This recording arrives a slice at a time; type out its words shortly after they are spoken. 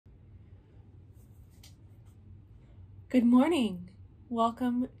Good morning.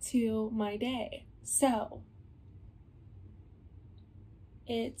 Welcome to my day. So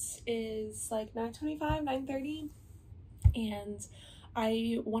it is like 9:25, 9:30, and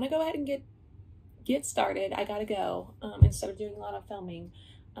I want to go ahead and get started. I gotta go instead of doing a lot of filming.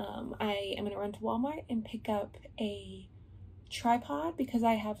 I am gonna run to Walmart and pick up a tripod because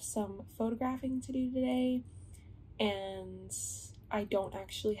I have some photographing to do today, and I don't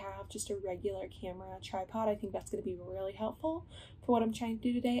actually have just a regular camera tripod. I think that's going to be really helpful for what I'm trying to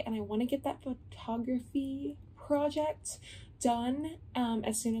do today, and I want to get that photography project done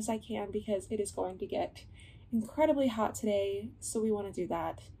as soon as I can because it is going to get incredibly hot today, so we want to do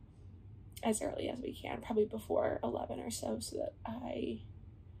that as early as we can, probably before 11 or so that I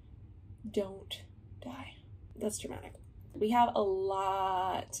don't die. That's dramatic. We have a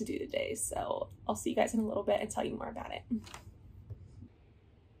lot to do today, so I'll see you guys in a little bit and tell you more about it.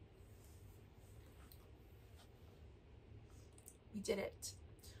 We did it.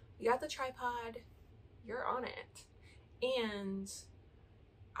 We got the tripod. You're on it. And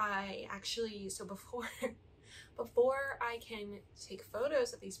I actually, so before I can take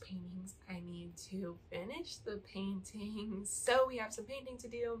photos of these paintings, I need to finish the paintings. So we have some painting to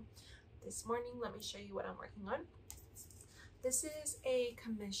do this morning. Let me show you what I'm working on. This is a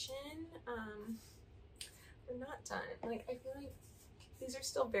commission. They're not done. Like, I feel like these are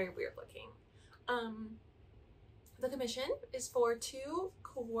still very weird looking. The commission is for 2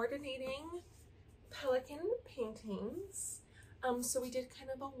 coordinating pelican paintings. So we did kind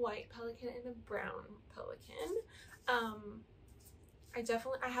of a white pelican and a brown pelican. I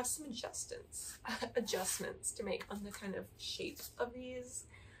have some adjustments to make on the kind of shape of these.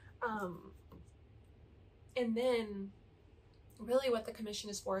 And then really what the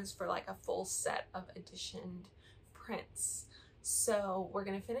commission is for like a full set of editioned prints. So we're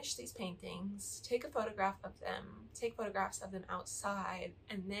going to finish these paintings, take a photograph of them, take photographs of them outside,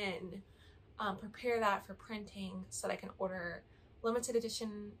 and then prepare that for printing so that I can order limited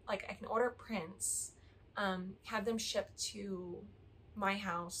edition, like I can order prints, have them shipped to my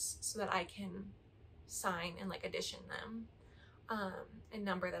house so that I can sign and like edition them and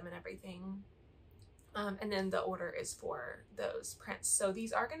number them and everything. And then the order is for those prints. So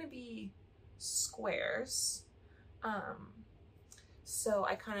these are going to be squares. So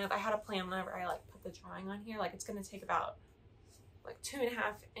I had a plan whenever I like put the drawing on here, like it's going to take about like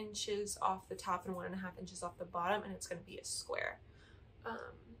 2.5 inches off the top and 1.5 inches off the bottom, and it's going to be a square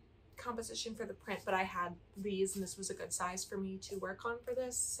composition for the print. But I had these and this was a good size for me to work on for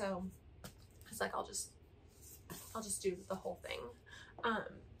this, so it's like I'll just do the whole thing.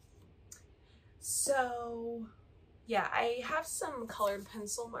 So yeah, I have some colored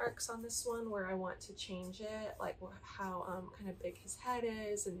pencil marks on this one where I want to change it, like how kind of big his head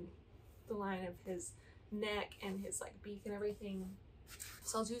is and the line of his neck and his like beak and everything.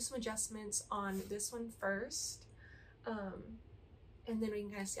 So I'll do some adjustments on this one first, and then we can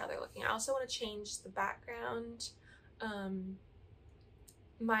kind of see how they're looking. I also want to change the background.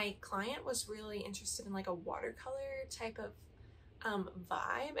 My client was really interested in like a watercolor type of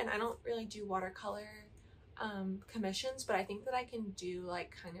vibe, and I don't really do watercolor commissions, but I think that I can do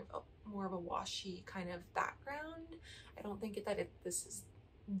like kind of more of a washy kind of background. I don't think this is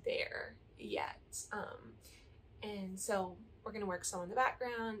there yet, and so we're gonna work some on the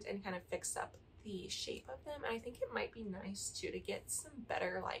background and kind of fix up the shape of them. And I think it might be nice too to get some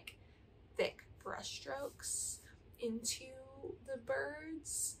better like thick brush strokes into the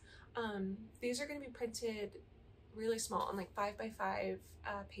birds. These are going to be printed really small on like 5x5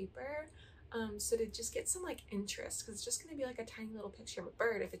 paper, so to just get some like interest, because it's just going to be like a tiny little picture of a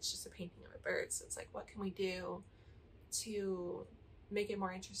bird if it's just a painting of a bird. So it's like, what can we do to make it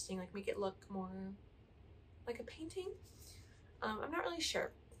more interesting, like make it look more like a painting? I'm not really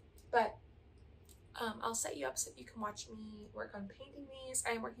sure, but I'll set you up so you can watch me work on painting these.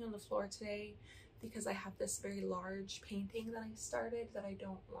 I am working on the floor today because I have this very large painting that I started that I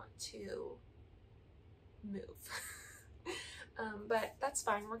don't want to move. But that's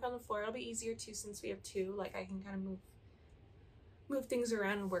fine. Work on the floor. It'll be easier too since we have 2. Like I can kind of move things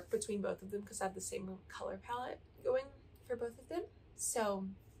around and work between both of them because I have the same color palette going for both of them. So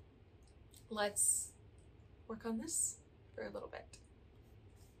let's work on this for a little bit.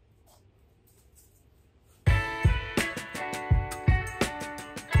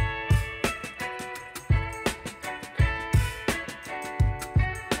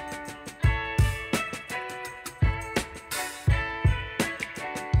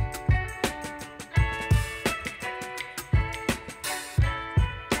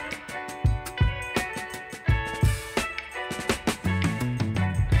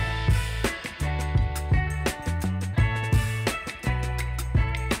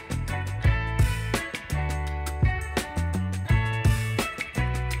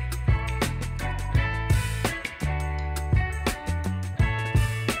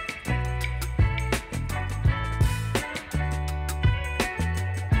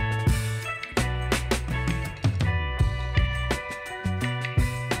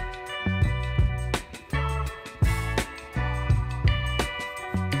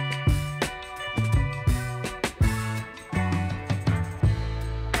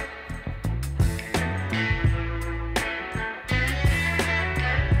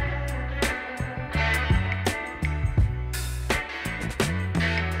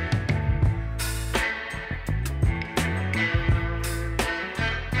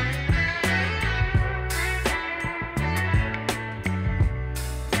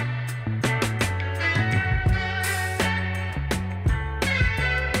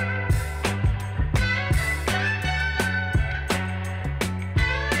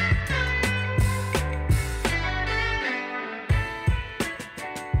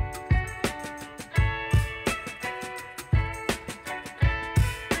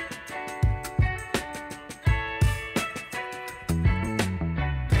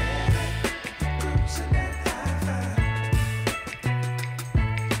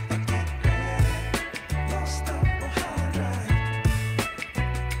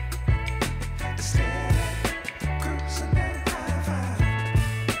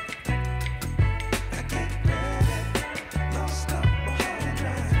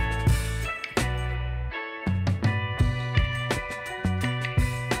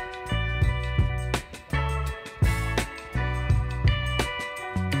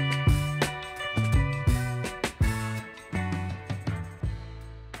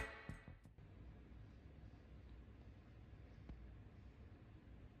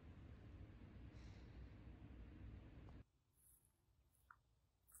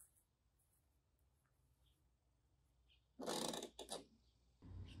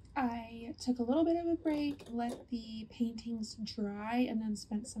 I took a little bit of a break, let the paintings dry, and then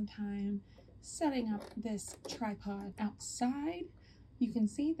spent some time setting up this tripod outside. You can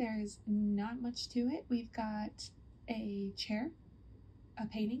see there's not much to it. We've got a chair, a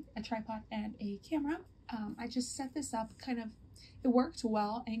painting, a tripod, and a camera. I just set this up it worked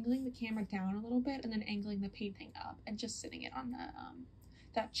well, angling the camera down a little bit and then angling the painting up and just sitting it on the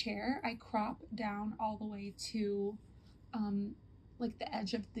that chair. I crop down all the way to like the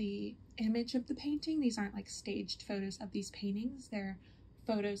edge of the image of the painting. These aren't like staged photos of these paintings. They're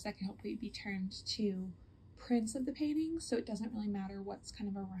photos that can hopefully be turned to prints of the painting, so it doesn't really matter what's kind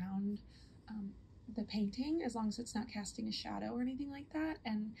of around the painting as long as it's not casting a shadow or anything like that.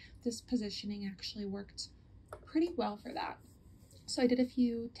 And this positioning actually worked pretty well for that. So I did a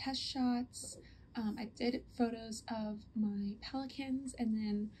few test shots. I did photos of my pelicans, and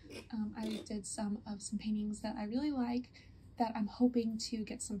then I did some paintings that I really like that I'm hoping to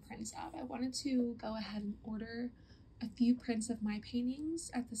get some prints of. I wanted to go ahead and order a few prints of my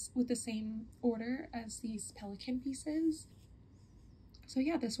paintings with the same order as these pelican pieces. So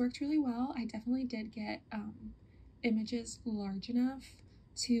yeah, this worked really well. I definitely did get images large enough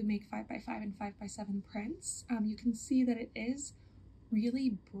to make 5x5 and 5x7 prints. You can see that it is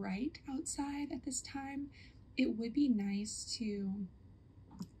really bright outside at this time. It would be nice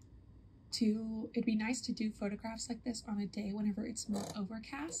it'd be nice to do photographs like this on a day whenever it's more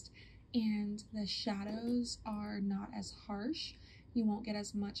overcast and the shadows are not as harsh. You won't get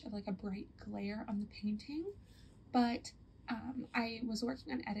as much of like a bright glare on the painting, but I was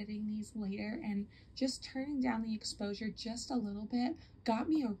working on editing these later, and just turning down the exposure just a little bit got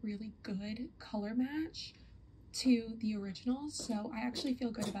me a really good color match to the originals. So I actually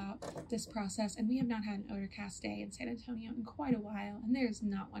feel good about this process, and we have not had an overcast day in San Antonio in quite a while, and there's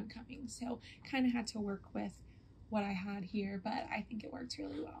not one coming, so kind of had to work with what I had here, but I think it worked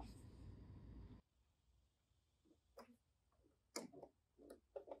really well.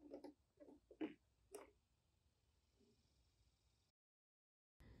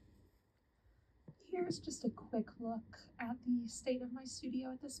 Here's just a quick look at the state of my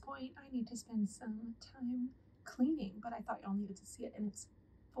studio at this point. I need to spend some time cleaning, but I thought y'all needed to see it in its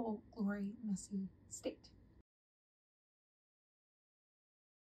full glory, messy state.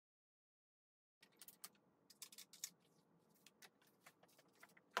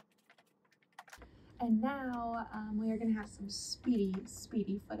 And now we are gonna have some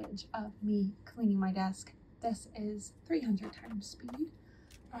speedy footage of me cleaning my desk. This is 300 times speed.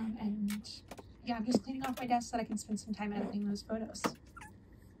 And yeah, I'm just cleaning off my desk so that I can spend some time editing those photos.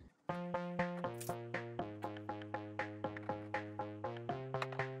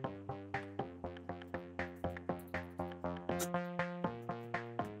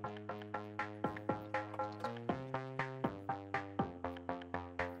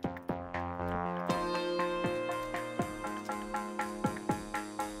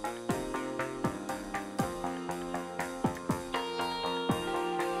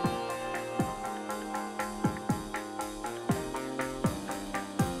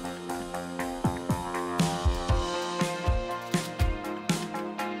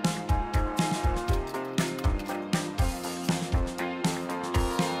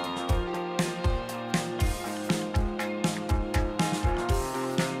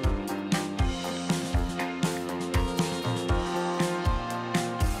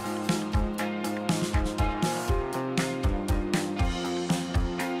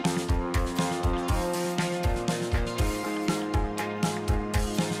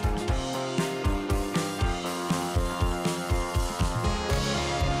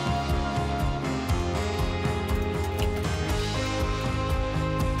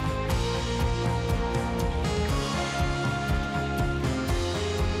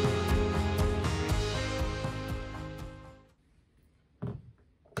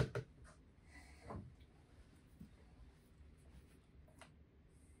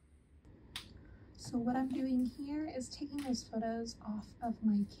 So what I'm doing here is taking those photos off of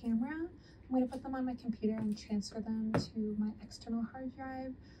my camera. I'm going to put them on my computer and transfer them to my external hard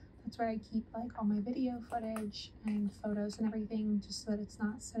drive. That's where I keep like all my video footage and photos and everything, just so that it's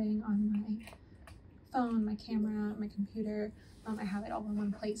not sitting on my phone, my camera, my computer. I have it all in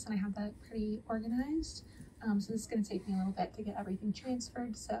one place, and I have that pretty organized. So this is going to take me a little bit to get everything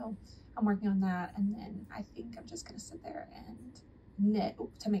transferred, so I'm working on that, and then I think I'm just going to sit there and knit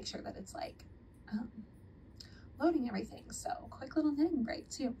to make sure that it's like loading everything. So quick little knitting break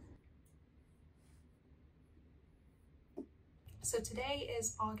too. So today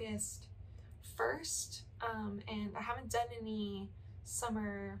is August 1st, and I haven't done any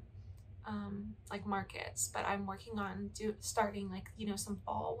summer like markets, but I'm working on starting like, you know, some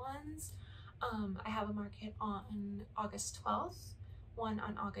fall ones. I have a market on August 12th, one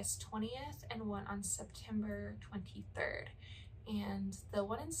on August 20th, and one on September 23rd. And the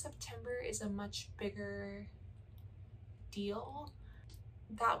one in September is a much bigger deal.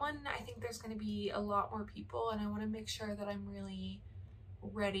 That one, I think there's going to be a lot more people, and I want to make sure that I'm really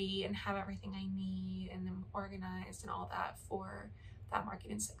ready and have everything I need and I'm organized and all that for that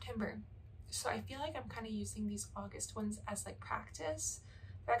market in September. So I feel like I'm kind of using these August ones as like practice.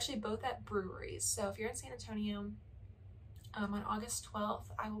 They're actually both at breweries. So if you're in San Antonio, on August 12th,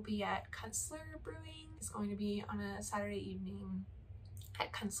 I will be at Kunstler Brewing. It's going to be on a Saturday evening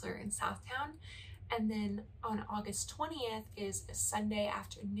at Kunstler in Southtown. And then on August 20th is a Sunday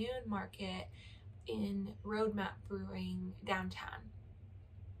afternoon market in Roadmap Brewing downtown.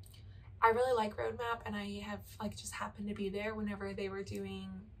 I really like Roadmap, and I have like just happened to be there whenever they were doing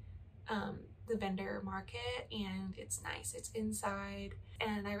the vendor market, and it's nice. It's inside,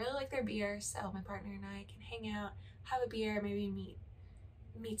 and I really like their beer, so my partner and I can hang out, have a beer, maybe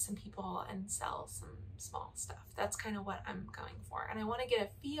meet some people and sell some small stuff. That's kind of what I'm going for. And I want to get a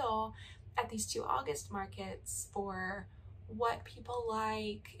feel at these two August markets for what people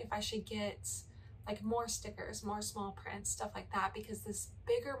like, if I should get like more stickers, more small prints, stuff like that, because this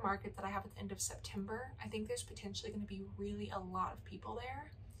bigger market that I have at the end of September, I think there's potentially going to be really a lot of people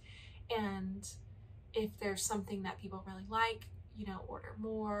there. And if there's something that people really like, you know, order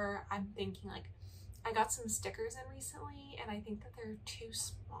more. I'm thinking like, I got some stickers in recently and I think that they're too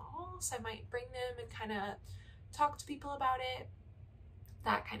small, so I might bring them and kind of talk to people about it,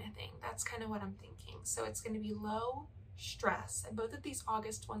 that kind of thing. That's kind of what I'm thinking. So it's going to be low stress, and both of these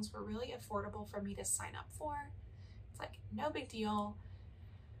August ones were really affordable for me to sign up for. It's like no big deal,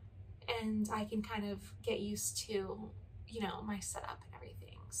 and I can kind of get used to, you know, my setup and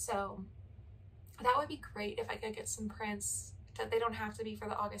everything. So that would be great if I could get some prints. They don't have to be for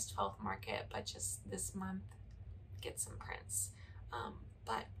the August 12th market, but just this month get some prints.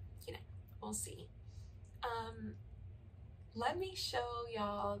 But you know, we'll see. Let me show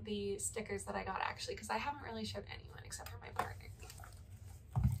y'all the stickers that I got actually, because I haven't really showed anyone except for my partner.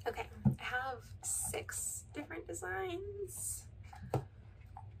 Okay, I have 6 different designs.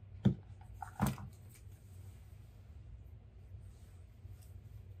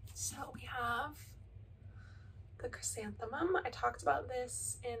 So we have the chrysanthemum. I talked about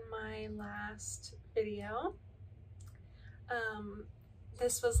this in my last video.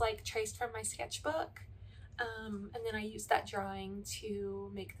 This was like traced from my sketchbook. And then I used that drawing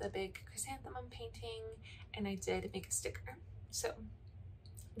to make the big chrysanthemum painting, and I did make a sticker. So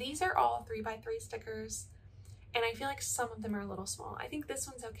these are all 3x3 stickers, and I feel like some of them are a little small. I think this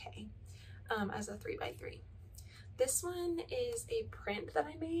one's okay as a 3x3. This one is a print that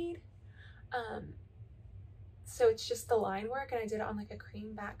I made. So it's just the line work, and I did it on like a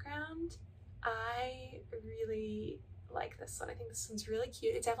cream background. I really like this one. I think this one's really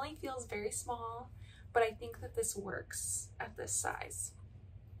cute. It definitely feels very small, but I think that this works at this size.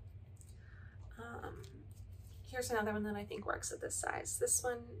 Here's another one that I think works at this size. This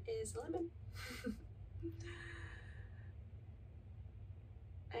one is lemon.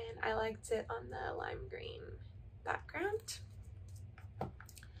 And I liked it on the lime green background.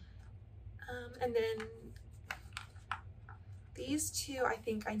 And then these two I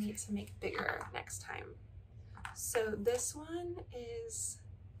think I need to make bigger next time. So this one is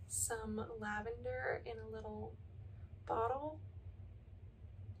some lavender in a little bottle,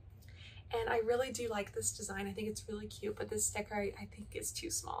 and I really do like this design. I think it's really cute, but this sticker I think is too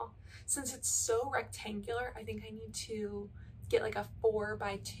small. Since it's so rectangular, I think I need to get like a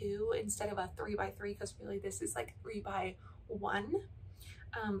 4x2 instead of a 3x3, because really this is like 3x1.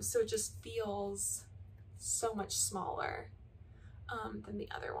 So it just feels so much smaller than the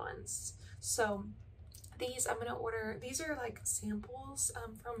other ones. So these I'm gonna order. These are like samples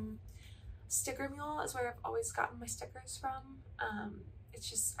from Sticker Mule, is where I've always gotten my stickers from. It's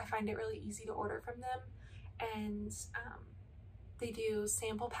just, I find it really easy to order from them, and they do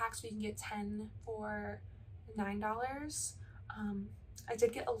sample packs. We can get 10 for $9. I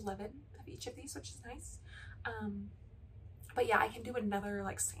did get 11 of each of these, which is nice. But yeah, I can do another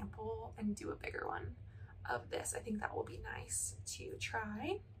like sample and do a bigger one of this. I think that will be nice to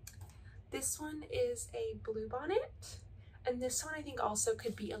try. This one is a blue bonnet, and this one I think also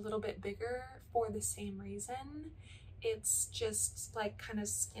could be a little bit bigger for the same reason. It's just like kind of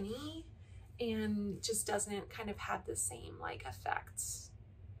skinny and just doesn't kind of have the same like effect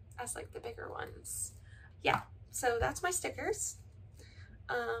as like the bigger ones. Yeah, so that's my stickers.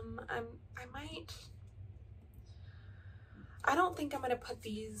 I don't think I'm gonna put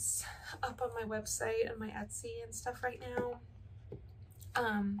these up on my website and my Etsy and stuff right now.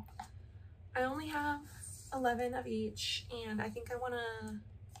 I only have 11 of each, and I think I want to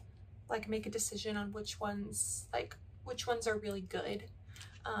like make a decision on which ones are really good,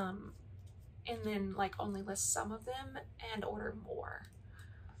 and then like only list some of them and order more.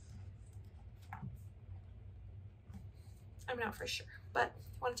 I'm not for sure, but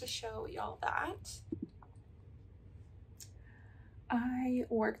wanted to show y'all that. I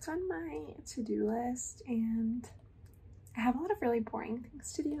worked on my to-do list and I have a lot of really boring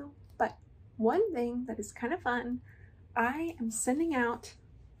things to do, but one thing that is kind of fun, I am sending out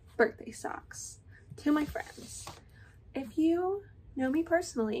birthday socks to my friends. If you know me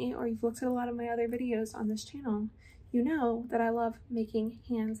personally, or you've looked at a lot of my other videos on this channel, you know that I love making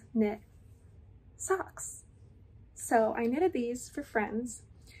hand knit socks. So I knitted these for friends.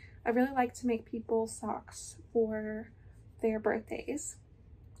 I really like to make people socks for their birthdays,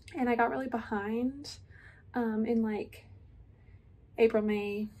 and I got really behind in like April,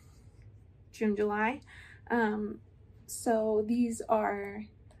 May, June, July. So these are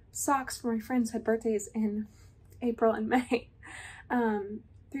socks for my friends who had birthdays in April and May.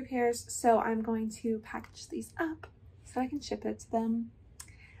 3 pairs. So I'm going to package these up so I can ship it to them.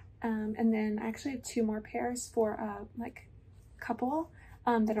 And then I actually have 2 more pairs for like a couple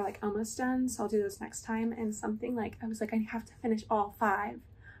that are like almost done. So I'll do those next time. And something like, I was like, I have to finish all 5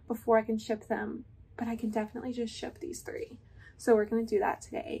 before I can ship them, but I can definitely just ship these 3. So we're going to do that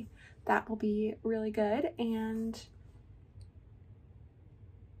today. That will be really good. And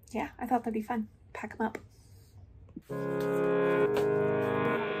yeah, I thought that'd be fun. Pack them up.